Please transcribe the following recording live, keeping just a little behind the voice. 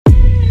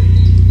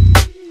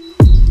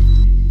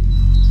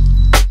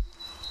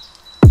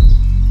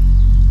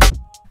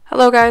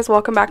Hello guys,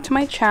 welcome back to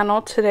my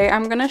channel. Today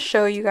I'm going to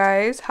show you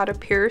guys how to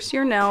pierce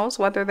your nails,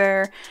 whether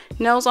they're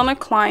nails on a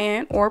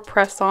client or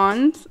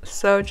press-ons,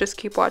 so just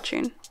keep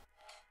watching.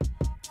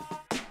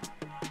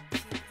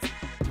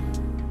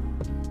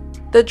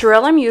 The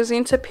drill I'm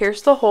using to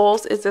pierce the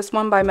holes is this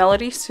one by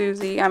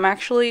Susie. I'm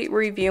actually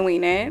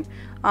reviewing it.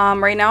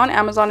 Right now on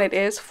Amazon it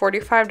is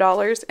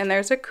 $45 and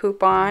there's a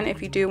coupon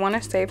if you do want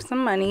to save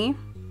some money.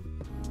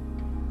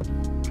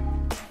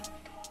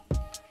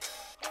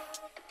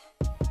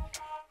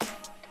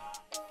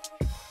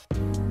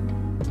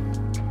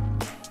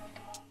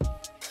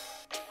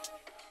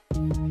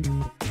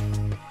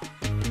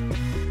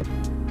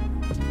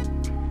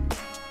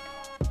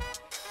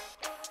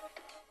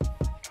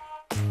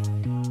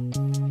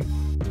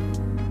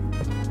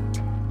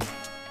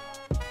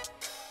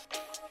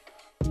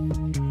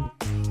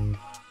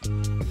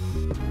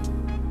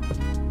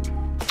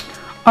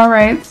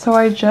 Alright, so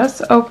I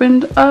just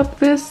opened up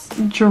this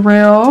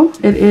drill.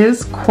 It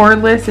is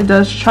cordless. It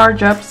does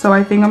charge up, so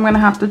I think I'm going to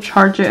have to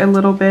charge it a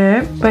little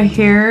bit. But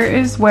here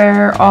is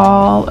where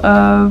all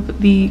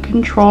of the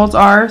controls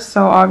are.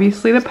 So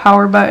obviously the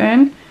power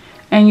button,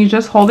 and you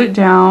just hold it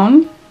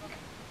down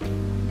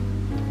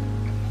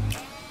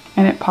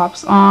and it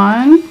pops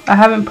on. I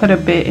haven't put a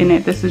bit in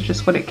it. This is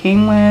just what it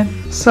came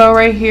with. So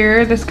right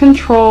here, this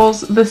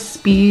controls the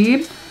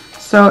speed.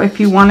 So if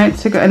you want it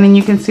to go, and then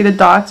you can see the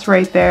dots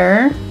right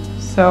there.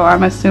 So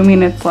I'm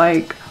assuming it's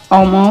like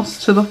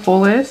almost to the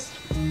fullest.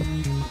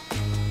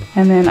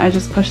 And then I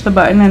just push the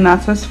button and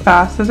that's as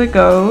fast as it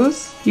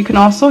goes. You can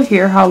also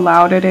hear how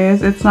loud it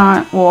is. It's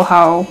not, well,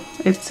 how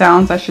it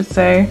sounds, I should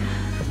say.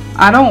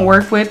 I don't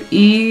work with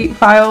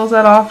e-files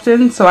that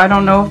often, so I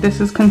don't know if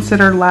this is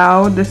considered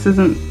loud. This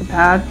isn't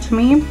bad to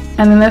me.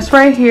 And then this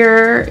right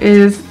here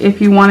is if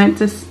you want it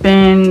to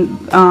spin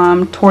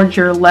towards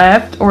your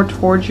left or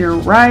towards your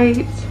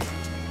right.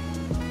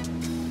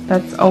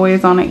 That's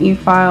always on an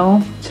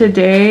e-file.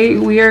 Today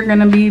we are going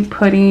to be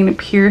putting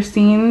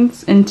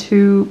piercings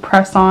into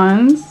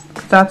press-ons,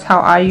 because that's how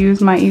I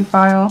use my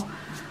e-file.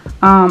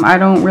 I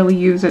don't really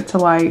use it to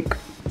like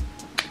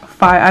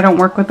I don't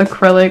work with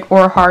acrylic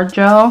or hard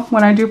gel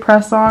when I do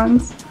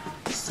press-ons,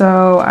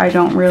 so I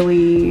don't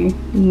really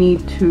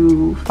need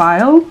to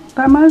file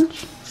that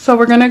much. So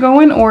we're gonna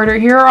go in order.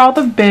 Here are all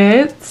the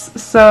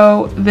bits.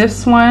 So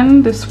this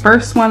one, this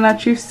first one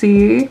that you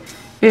see,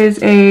 is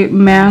a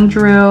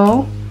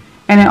mandrel,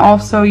 and it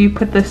also, you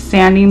put the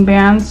sanding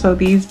band, so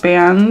these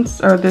bands,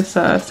 or this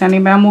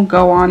sanding band will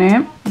go on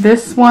it.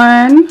 This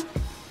one,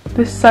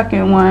 this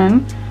second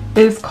one,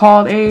 is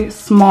called a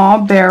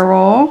small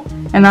barrel,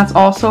 and that's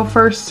also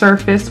for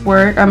surface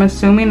work. I'm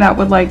assuming that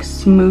would like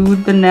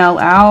smooth the nail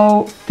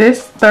out.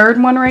 This third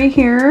one right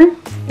here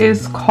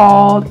is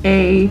called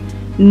a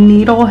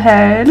needle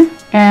head,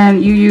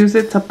 and you use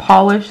it to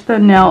polish the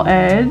nail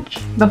edge.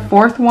 The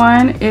fourth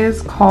one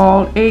is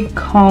called a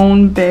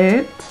cone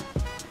bit.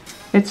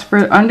 It's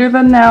for under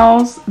the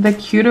nails, the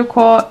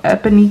cuticle,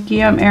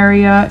 eponychium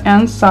area,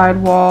 and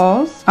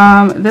sidewalls.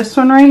 This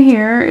one right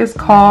here is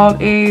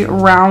called a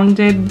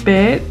rounded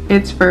bit.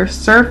 It's for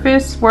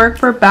surface work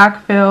for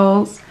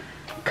backfills,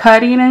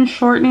 cutting and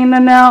shortening the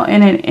nail,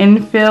 and an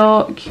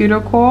infill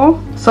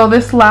cuticle. So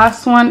this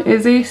last one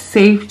is a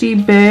safety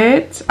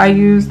bit. I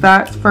use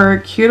that for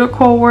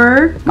cuticle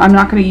work. I'm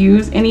not going to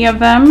use any of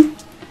them.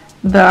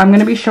 I'm going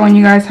to be showing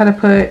you guys how to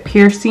put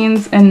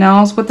piercings and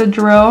nails with the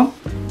drill.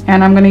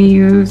 And I'm going to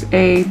use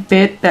a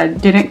bit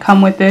that didn't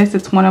come with this.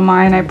 It's one of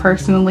mine I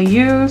personally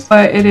use,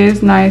 but it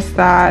is nice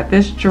that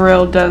this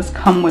drill does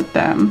come with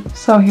them.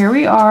 So here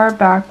we are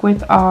back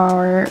with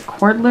our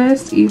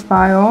cordless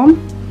e-file.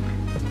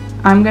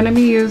 I'm going to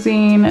be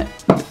using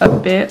a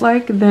bit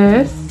like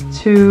this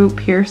to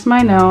pierce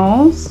my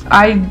nails.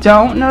 I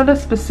don't know the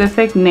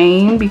specific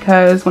name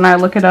because when I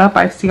look it up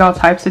I see all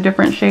types of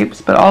different shapes,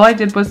 but all I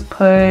did was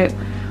put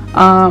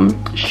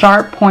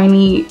sharp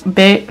pointy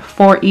bit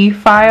for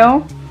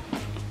e-file.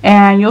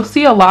 And you'll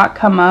see a lot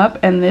come up,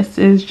 and this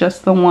is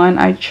just the one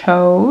I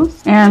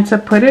chose. And to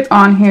put it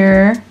on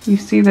here, you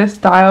see this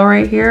dial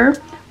right here.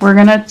 We're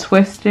gonna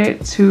twist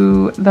it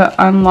to the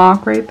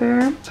unlock right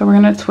there. So we're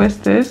gonna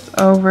twist this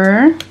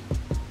over.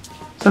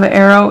 So the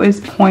arrow is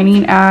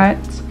pointing at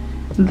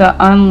the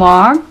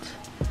unlocked.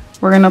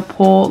 We're gonna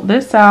pull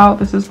this out.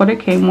 This is what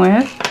it came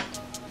with.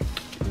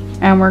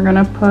 And we're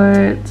gonna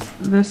put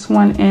this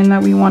one in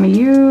that we wanna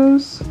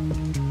use.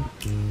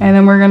 And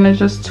then we're gonna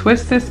just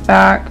twist this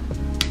back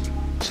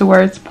to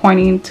where it's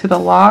pointing to the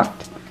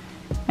locked,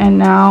 and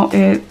now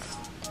it's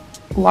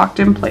locked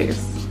in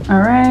place. All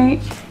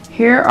right,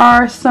 here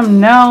are some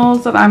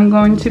nails that I'm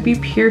going to be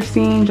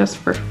piercing just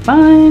for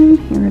fun.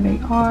 Here they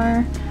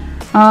are.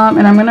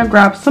 And I'm gonna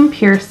grab some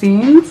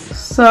piercings.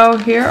 So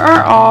here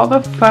are all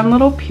the fun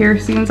little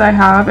piercings I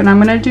have, and I'm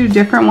gonna do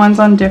different ones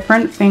on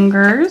different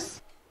fingers.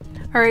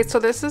 Alright, so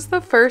this is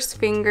the first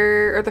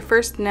finger, or the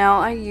first nail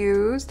I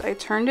used. I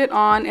turned it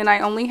on and I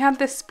only had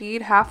the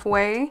speed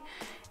halfway.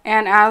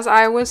 And as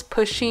I was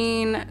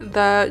pushing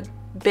the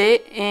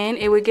bit in,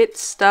 it would get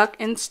stuck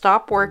and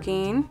stop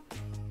working.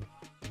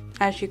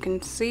 As you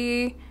can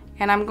see,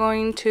 and I'm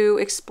going to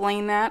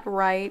explain that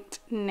right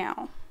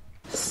now.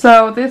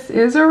 So this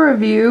is a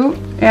review,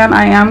 and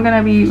I am going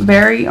to be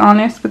very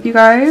honest with you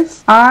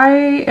guys.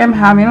 I am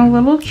having a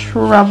little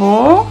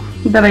trouble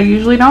that I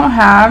usually don't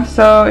have.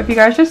 So if you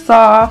guys just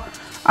saw,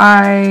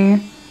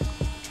 I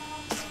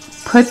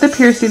put the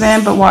piercing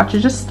in, but watch, it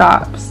just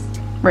stops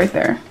right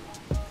there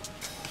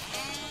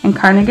and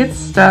kind of gets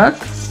stuck.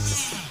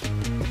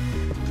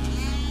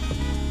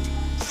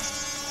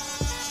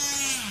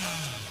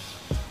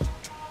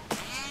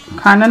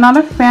 Kind of not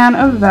a fan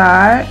of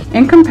that.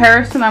 In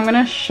comparison, I'm going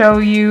to show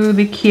you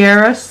the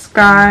Kiara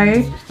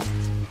Sky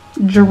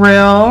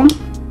drill.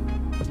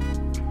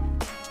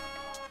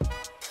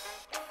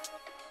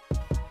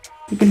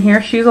 You can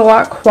hear she's a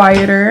lot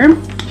quieter.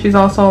 She's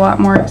also a lot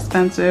more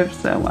expensive.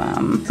 So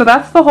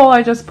that's the hole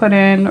I just put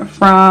in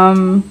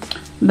from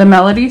the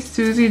Melody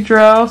Susie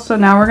drill. So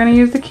now we're going to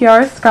use the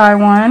Kiara Sky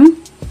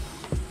one.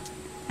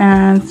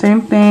 And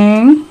same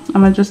thing.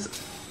 I'm going to just,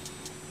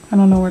 I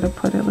don't know where to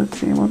put it. Let's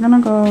see. We're going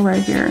to go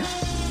right here.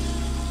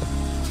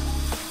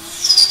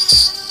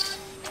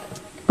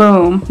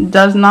 Boom.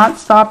 Does not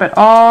stop at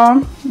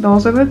all.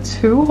 Those are the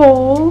 2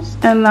 holes.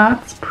 And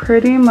that's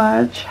pretty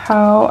much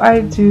how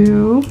I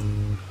do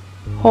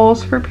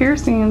holes for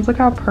piercings. Look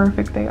how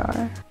perfect they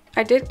are.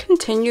 I did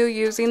continue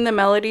using the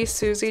Melody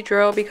Susie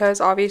drill because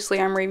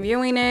obviously I'm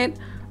reviewing it.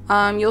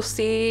 You'll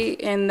see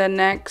in the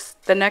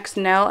next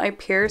nail I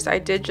pierced, I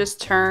did just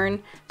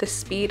turn the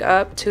speed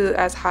up to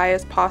as high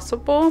as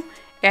possible,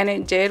 and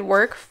it did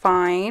work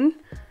fine.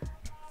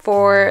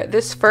 For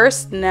this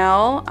first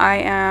nail, I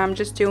am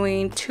just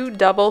doing 2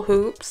 double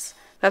hoops.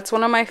 That's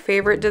one of my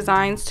favorite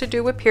designs to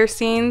do with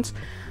piercings,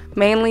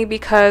 mainly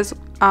because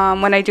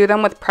when I do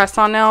them with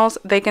press-on nails,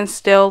 they can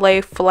still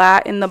lay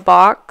flat in the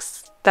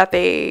box that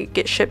they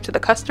get shipped to the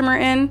customer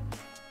in.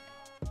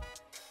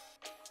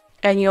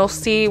 And you'll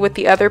see with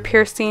the other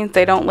piercings,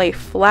 they don't lay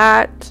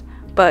flat.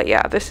 But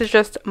yeah, this is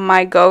just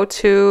my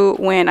go-to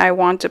when I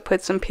want to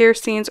put some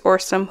piercings or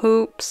some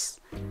hoops.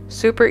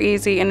 Super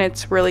easy, and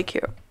it's really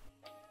cute.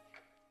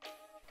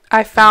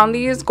 I found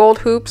these gold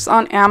hoops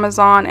on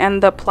Amazon,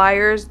 and the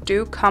pliers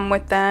do come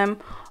with them.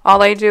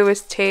 All I do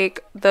is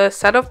take the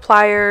set of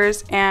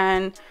pliers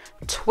and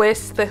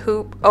twist the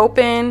hoop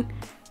open,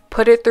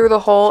 put it through the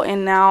hole,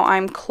 and now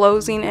I'm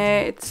closing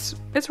it.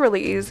 It's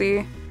really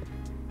easy.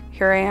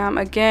 Here I am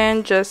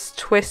again, just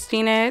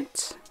twisting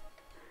it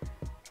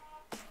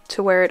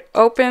to where it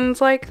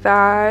opens like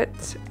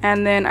that,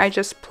 and then I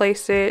just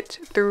place it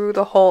through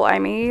the hole I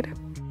made.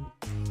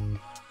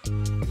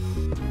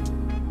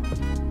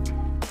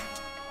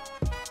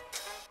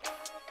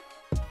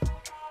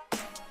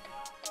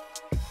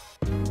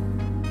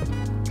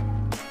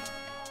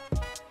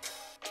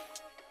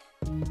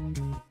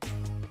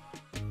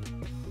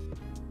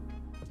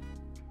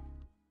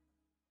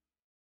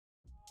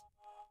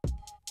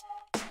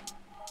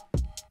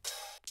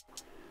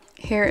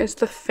 Here is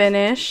the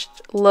finished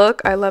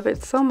look. I love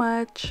it so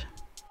much.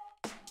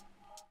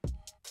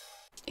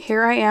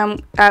 Here I am.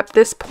 At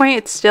this point,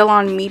 it's still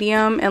on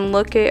medium, and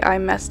look it, I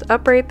messed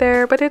up right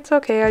there, but it's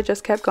okay. I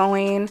just kept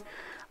going.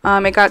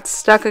 It got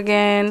stuck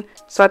again.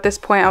 So at this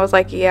point, I was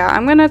like, yeah,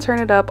 I'm gonna turn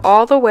it up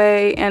all the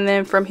way, and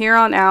then from here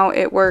on out,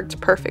 it worked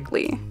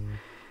perfectly.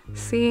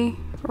 See,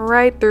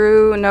 right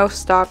through, no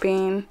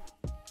stopping.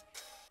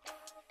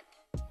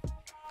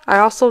 I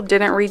also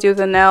didn't redo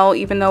the nail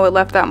even though it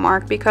left that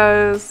mark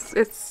because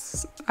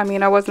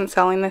I wasn't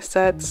selling this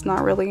set. It's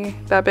not really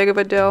that big of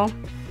a deal.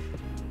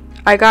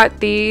 I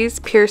got these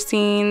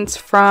piercings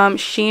from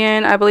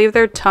Shein. I believe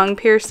they're tongue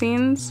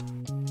piercings.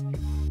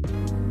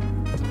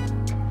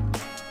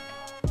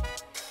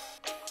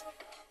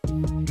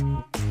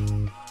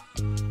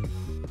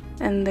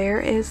 And there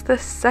is the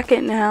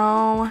second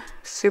nail.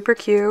 Super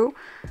cute.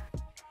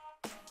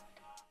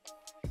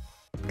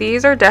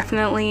 These are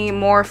definitely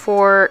more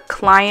for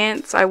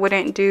clients. I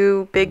wouldn't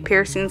do big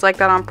piercings like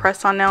that on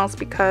press-on nails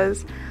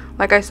because,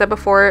 like I said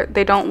before,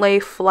 they don't lay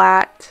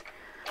flat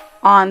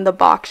on the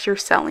box you're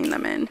selling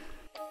them in.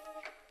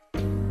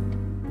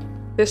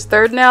 This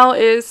third nail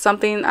is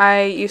something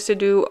I used to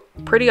do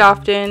pretty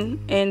often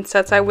in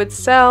sets I would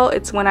sell.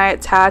 It's when I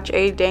attach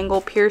a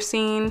dangle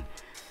piercing.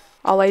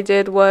 All I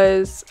did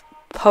was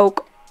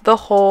poke the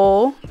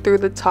hole through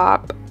the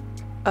top,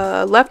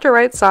 left or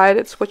right side,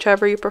 it's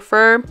whichever you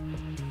prefer.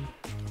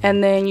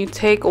 And then you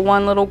take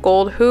one little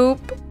gold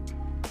hoop,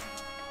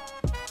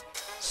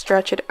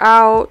 stretch it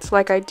out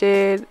like I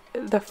did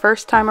the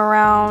first time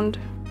around.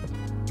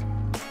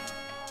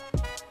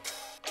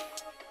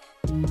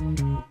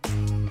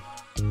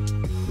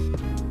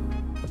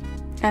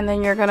 And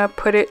then you're gonna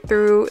put it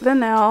through the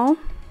nail.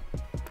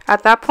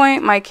 At that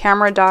point, my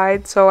camera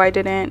died, so I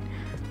didn't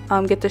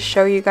get to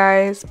show you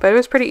guys, but it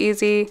was pretty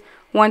easy.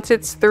 Once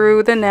it's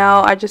through the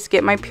nail, I just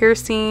get my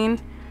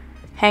piercing,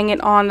 hang it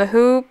on the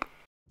hoop,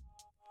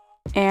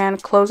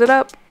 and close it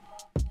up.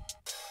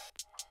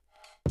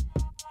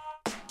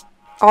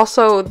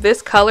 Also,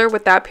 this color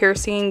with that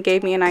piercing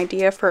gave me an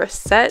idea for a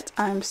set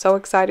I'm so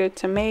excited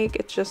to make.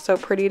 It's just so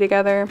pretty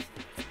together.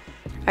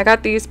 I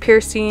got these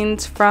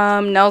piercings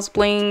from Nailz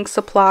Bling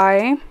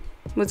Supply.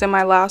 It was in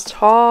my last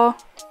haul.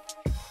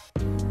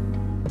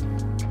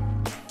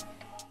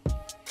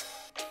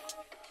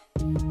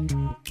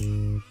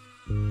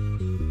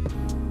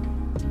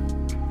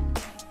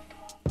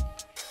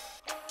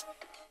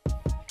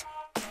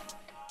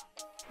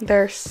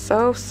 They're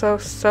so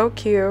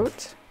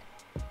cute.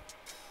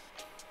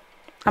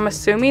 I'm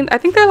assuming, I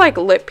think they're like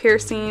lip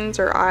piercings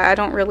or eye. I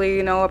don't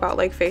really know about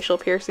like facial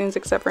piercings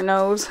except for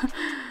nose.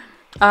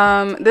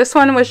 This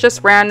one was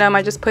just random.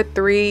 I just put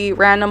 3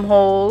 random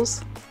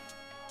holes.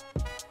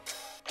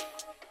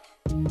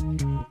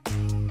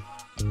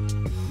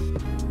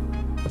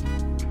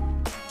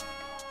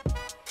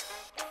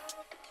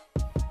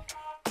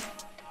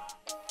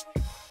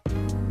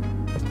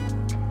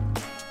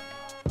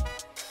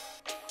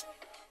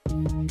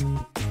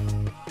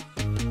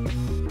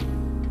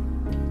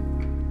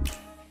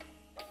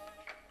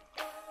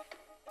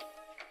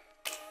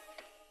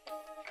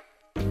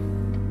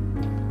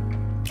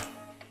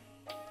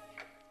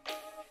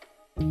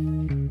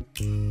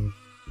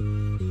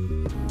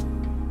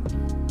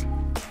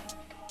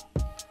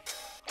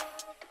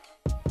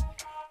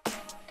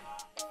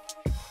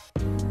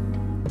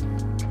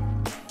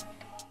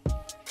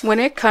 When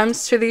it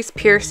comes to these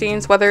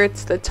piercings, whether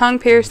it's the tongue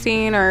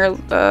piercing or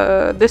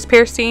this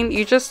piercing,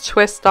 you just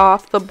twist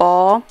off the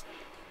ball,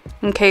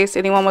 in case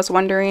anyone was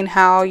wondering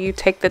how you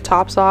take the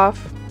tops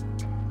off.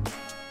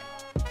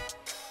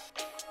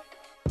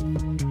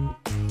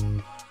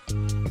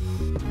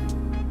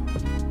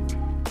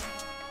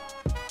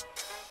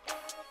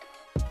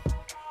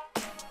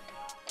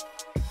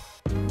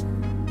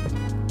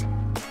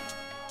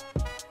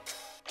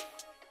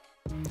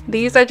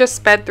 These I just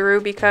sped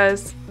through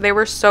because they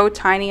were so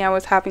tiny. I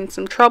was having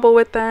some trouble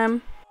with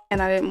them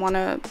and I didn't want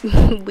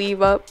to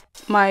leave up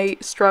my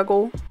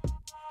struggle.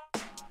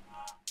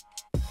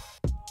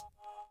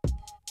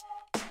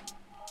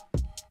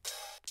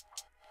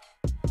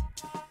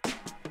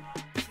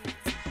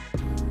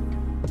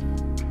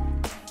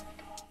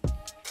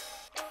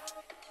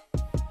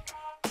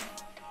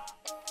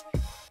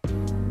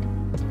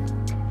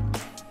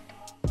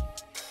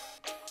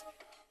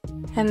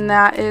 And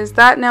that is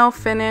that nail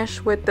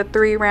finish with the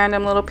 3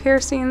 random little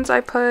piercings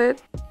I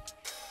put.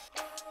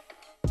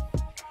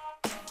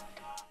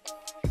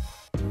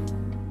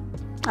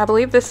 I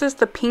believe this is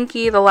the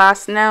pinky, the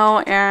last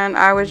nail, and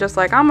I was just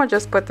like, I'm gonna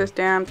just put this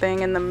damn thing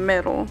in the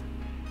middle.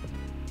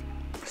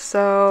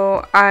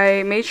 So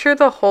I made sure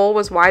the hole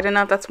was wide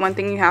enough. That's one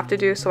thing you have to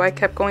do. So I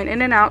kept going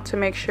in and out to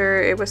make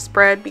sure it was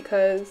spread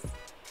because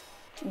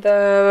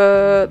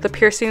the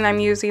piercing I'm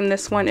using,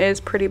 this one is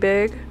pretty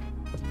big.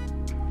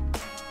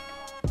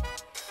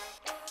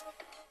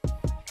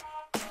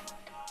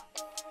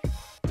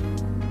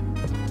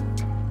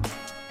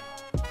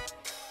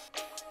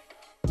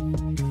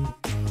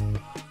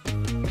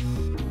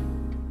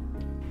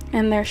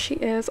 And there she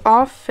is,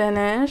 all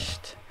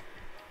finished.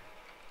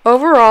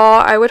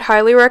 Overall, I would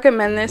highly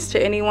recommend this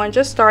to anyone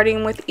just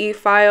starting with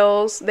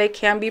e-files. They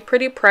can be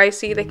pretty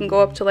pricey. They can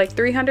go up to like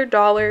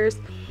 $300.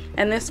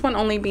 And this one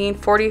only being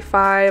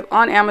 $45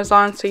 on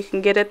Amazon, so you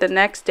can get it the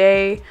next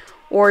day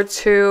or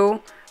 2.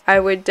 I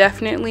would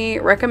definitely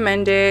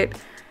recommend it.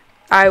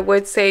 I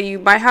would say you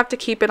might have to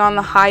keep it on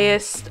the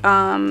highest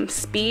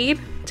speed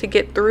to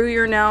get through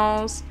your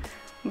nails.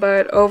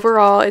 But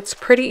overall, it's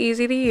pretty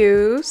easy to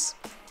use.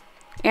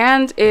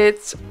 And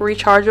it's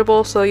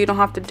rechargeable, so you don't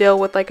have to deal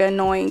with like an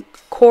annoying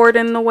cord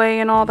in the way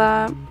and all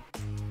that.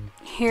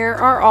 Here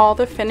are all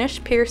the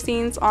finished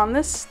piercings on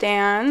the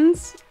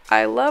stands.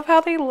 I love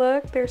how they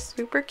look. They're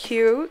super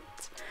cute.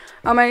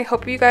 I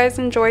hope you guys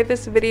enjoyed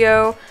this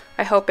video.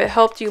 I hope it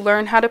helped you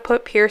learn how to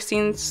put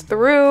piercings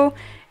through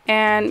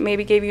and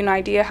maybe gave you an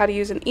idea how to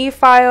use an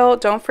e-file.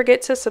 Don't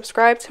forget to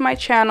subscribe to my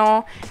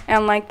channel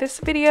and like this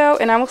video,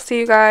 and I will see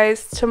you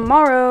guys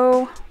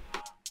tomorrow.